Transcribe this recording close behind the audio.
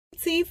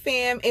T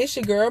fam, it's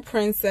your girl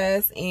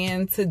Princess,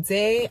 and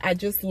today I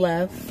just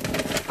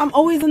left. I'm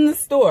always in the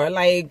store.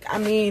 Like, I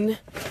mean,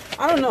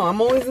 I don't know,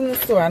 I'm always in the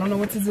store. I don't know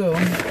what to do,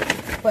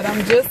 but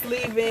I'm just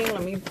leaving.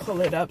 Let me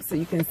pull it up so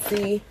you can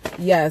see.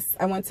 Yes,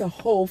 I went to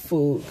Whole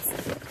Foods.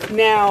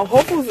 Now,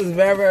 Whole Foods is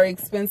very, very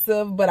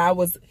expensive, but I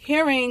was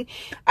hearing,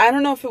 I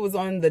don't know if it was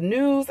on the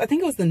news, I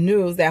think it was the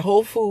news, that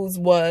Whole Foods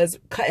was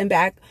cutting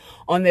back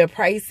on their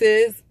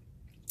prices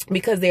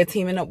because they're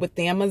teaming up with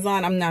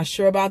Amazon. I'm not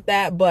sure about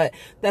that, but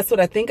that's what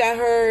I think I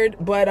heard.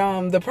 But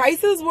the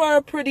prices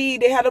were pretty,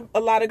 they had a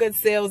lot of good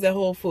sales at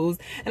Whole Foods.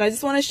 And I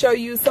just want to show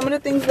you some of the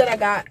things that I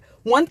got.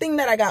 One thing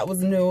that I got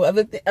was new.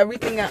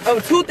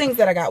 Two things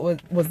that I got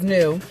was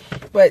new,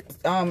 but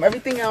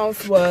everything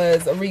else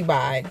was a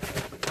rebuy.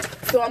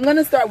 So I'm going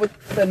to start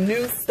with the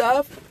new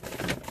stuff.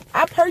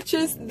 I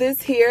purchased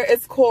this here.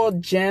 It's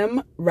called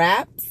Gem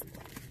Wraps,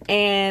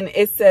 and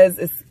it says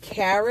it's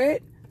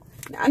carrot.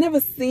 I never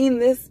seen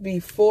this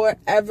before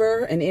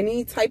ever in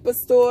any type of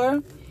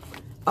store.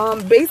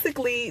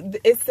 Basically,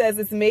 it says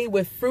it's made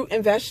with fruit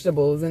and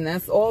vegetables, and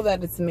that's all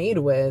that it's made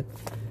with.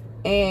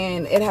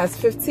 And it has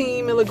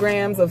 15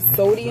 milligrams of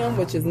sodium,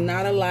 which is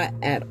not a lot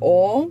at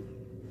all.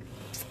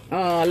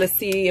 Let's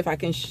see if I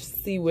can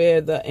see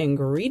where the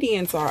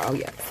ingredients are. Oh,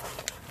 yes.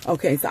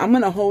 Okay, so I'm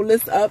going to hold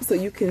this up so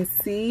you can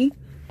see.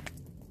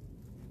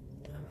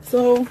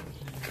 So,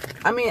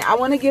 I mean, I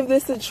want to give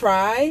this a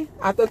try.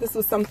 I thought this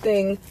was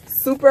something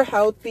super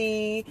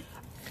healthy.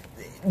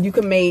 You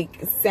can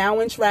make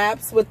sandwich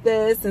wraps with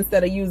this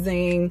instead of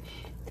using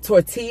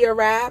tortilla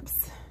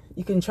wraps.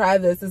 You can try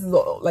this. This is,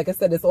 like I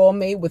said, it's all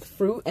made with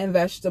fruit and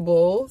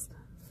vegetables.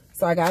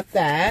 So I got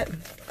that.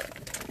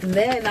 And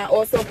then I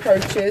also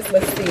purchased,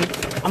 let's see,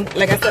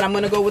 like I said, I'm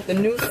going to go with the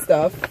new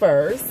stuff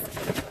first.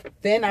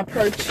 Then I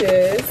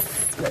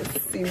purchased,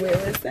 let's see where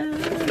it's at.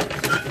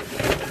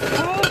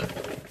 Oh.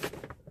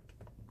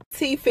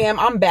 T-fam,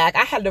 I'm back.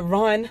 I had to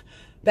run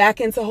back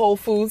into Whole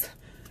Foods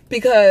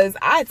because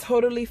I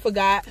totally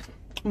forgot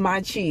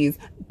my cheese.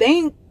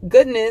 Thank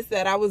goodness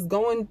that I was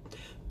going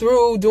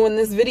through doing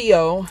this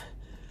video,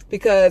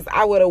 because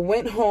I would have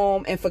went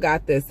home and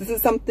forgot this. This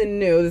is something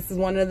new. This is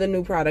one of the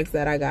new products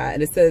that I got,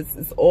 and it says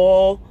it's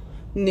all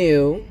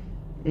new.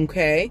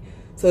 Okay,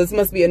 so this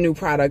must be a new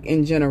product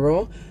in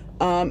general.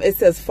 It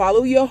says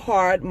follow your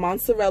heart,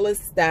 mozzarella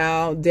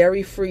style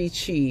dairy-free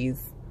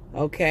cheese.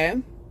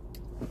 Okay,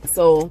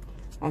 so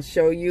I'll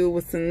show you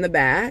what's in the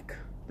back,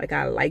 like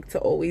I like to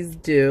always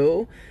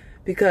do,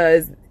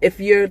 because if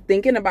you're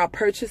thinking about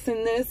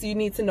purchasing this, you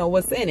need to know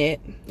what's in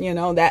it. You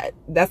know,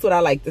 that's what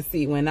I like to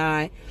see when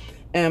I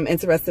am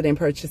interested in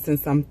purchasing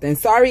something.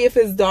 Sorry if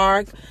it's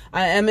dark.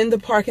 I am in the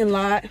parking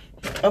lot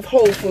of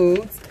Whole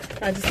Foods.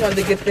 I just wanted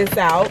to get this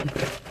out.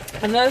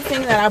 Another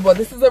thing that I bought,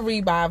 this is a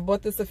rebuy. I've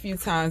bought this a few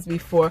times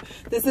before.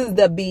 This is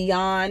the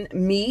Beyond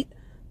Meat,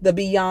 the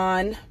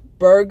Beyond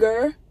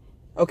Burger.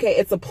 Okay,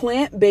 it's a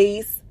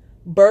plant-based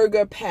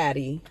burger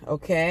patty,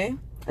 okay?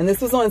 And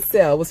this was on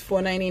sale. It was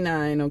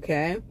 $4.99,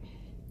 okay?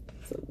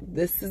 So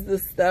this is the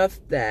stuff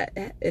that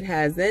it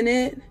has in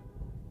it.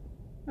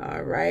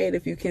 All right,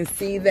 if you can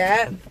see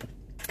that.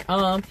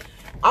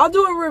 I'll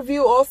do a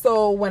review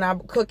also when I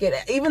cook it,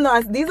 even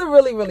though these are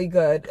really, really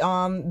good.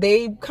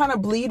 They kind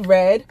of bleed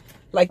red,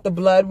 like the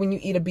blood when you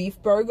eat a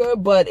beef burger,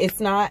 but it's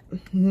not,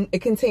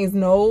 it contains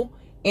no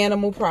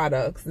animal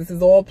products. This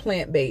is all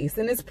plant-based,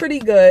 and it's pretty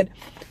good.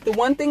 The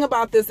one thing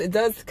about this, it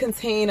does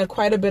contain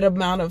quite a bit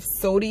amount of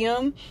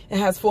sodium. It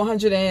has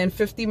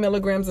 450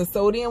 milligrams of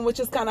sodium,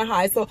 which is kind of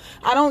high. So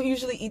I don't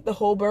usually eat the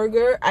whole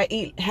burger. I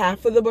eat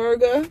half of the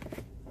burger.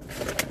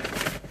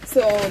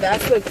 So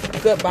that's a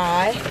good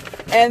buy.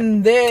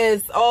 And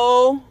this,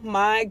 oh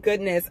my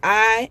goodness,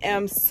 I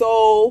am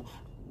so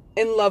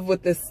in love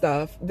with this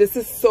stuff. This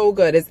is so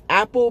good. It's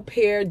apple,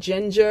 pear,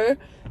 ginger,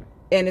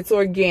 and it's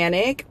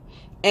organic.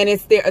 And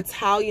it's their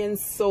Italian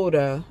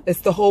soda.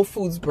 It's the Whole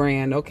Foods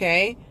brand,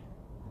 okay?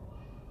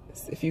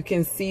 If you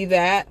can see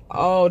that.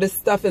 Oh, this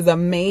stuff is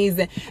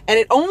amazing. And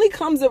it only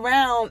comes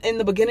around in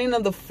the beginning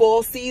of the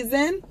fall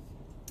season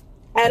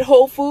at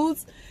Whole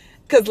Foods.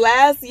 Because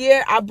last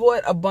year I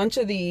bought a bunch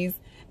of these.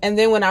 And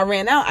then when I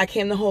ran out, I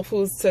came to Whole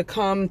Foods to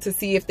come to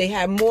see if they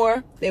had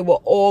more. They were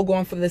all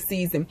going for the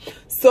season.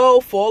 So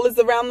fall is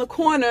around the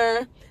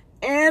corner.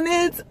 And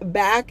it's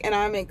back, and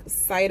I'm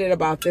excited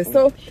about this.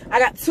 So I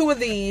got two of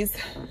these.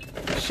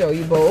 Show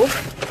you both.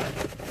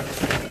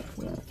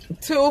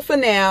 Two for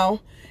now,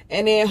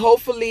 and then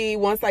hopefully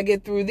once I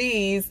get through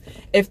these,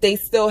 if they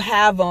still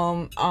have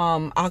them,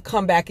 I'll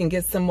come back and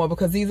get some more,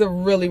 because these are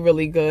really,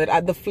 really good.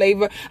 The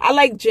flavor, I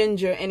like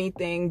ginger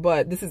anything,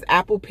 but this is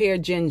apple, pear,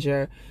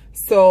 ginger.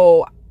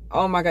 So,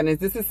 oh my goodness,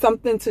 this is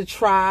something to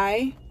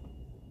try.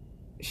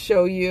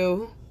 Show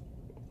you,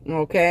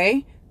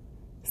 okay?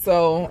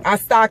 So I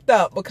stocked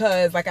up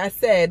because, like I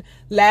said,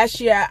 last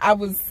year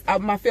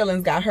my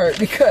feelings got hurt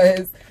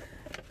because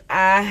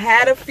I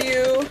had a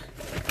few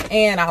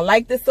and I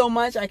liked it so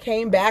much. I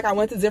came back. I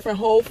went to different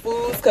Whole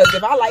Foods because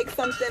if I like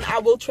something, I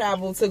will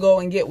travel to go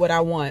and get what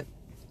I want.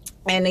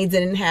 And they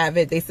didn't have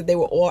it. They said they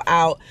were all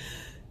out.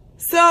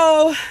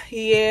 So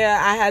yeah,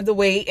 I had to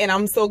wait, and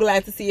I'm so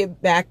glad to see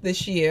it back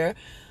this year.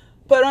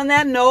 But on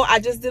that note, I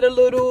just did a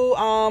little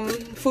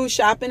food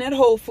shopping at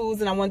Whole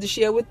Foods, and I wanted to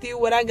share with you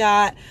what I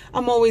got.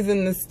 I'm always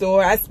in the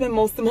store. I spend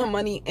most of my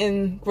money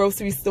in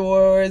grocery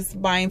stores,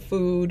 buying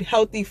food,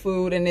 healthy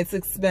food, and it's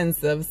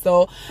expensive.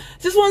 So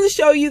just wanted to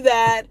show you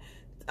that.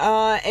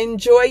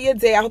 Enjoy your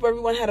day. I hope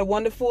everyone had a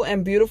wonderful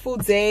and beautiful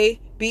day.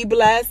 Be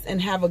blessed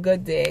and have a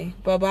good day.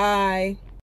 Bye-bye.